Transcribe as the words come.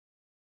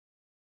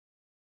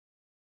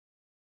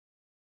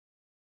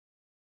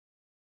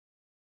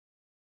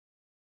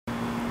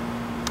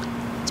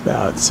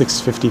About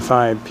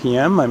 6:55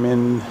 p.m. I'm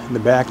in the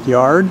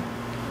backyard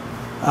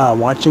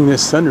watching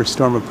this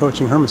thunderstorm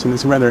approaching Hermiston.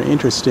 This is a rather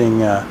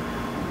interesting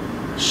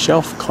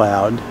shelf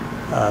cloud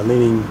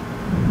leading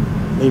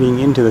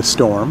into the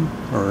storm,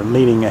 or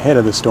leading ahead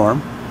of the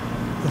storm.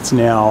 It's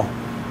now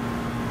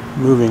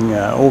moving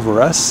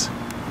over us,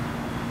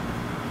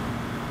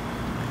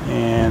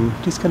 and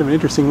just kind of an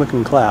interesting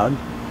looking cloud.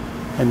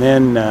 And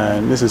then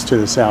this is to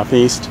the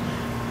southeast,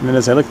 and then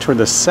as I look toward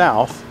the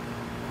south,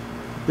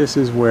 this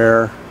is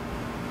where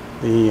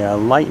the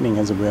lightning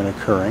has been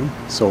occurring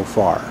so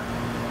far.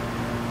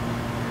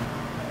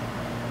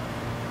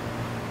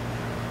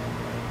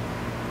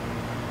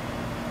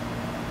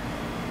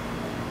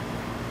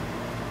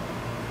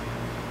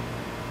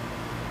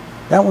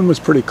 That one was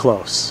pretty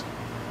close.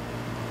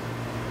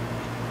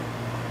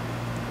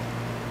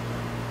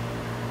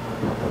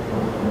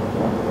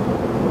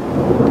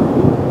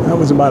 That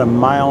was about 1.5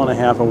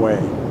 miles away.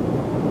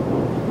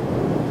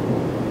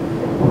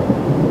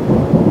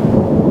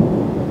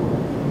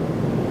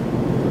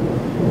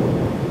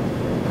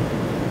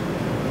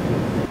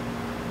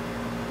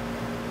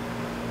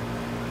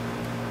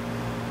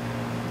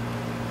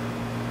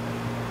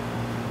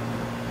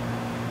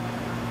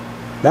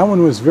 That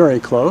one was very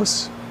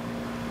close.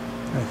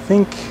 I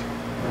think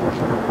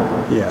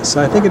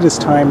it is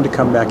time to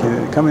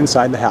come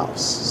inside the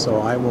house.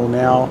 So I will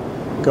now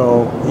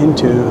go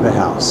into the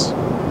house.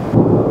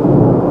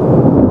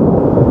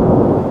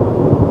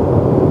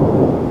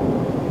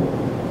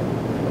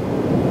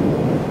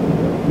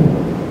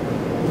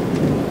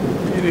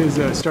 It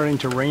is starting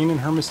to rain in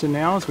Hermiston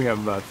now, as we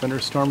have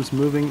thunderstorms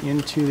moving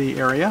into the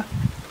area.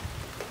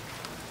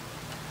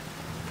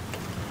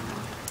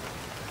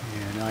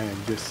 And I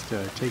have just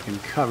taken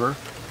cover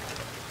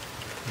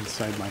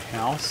inside my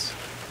house.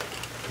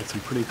 Got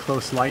some pretty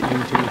close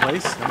lightning taking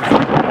place. That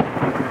was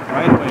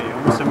right away,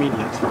 almost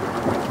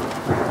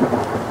immediate.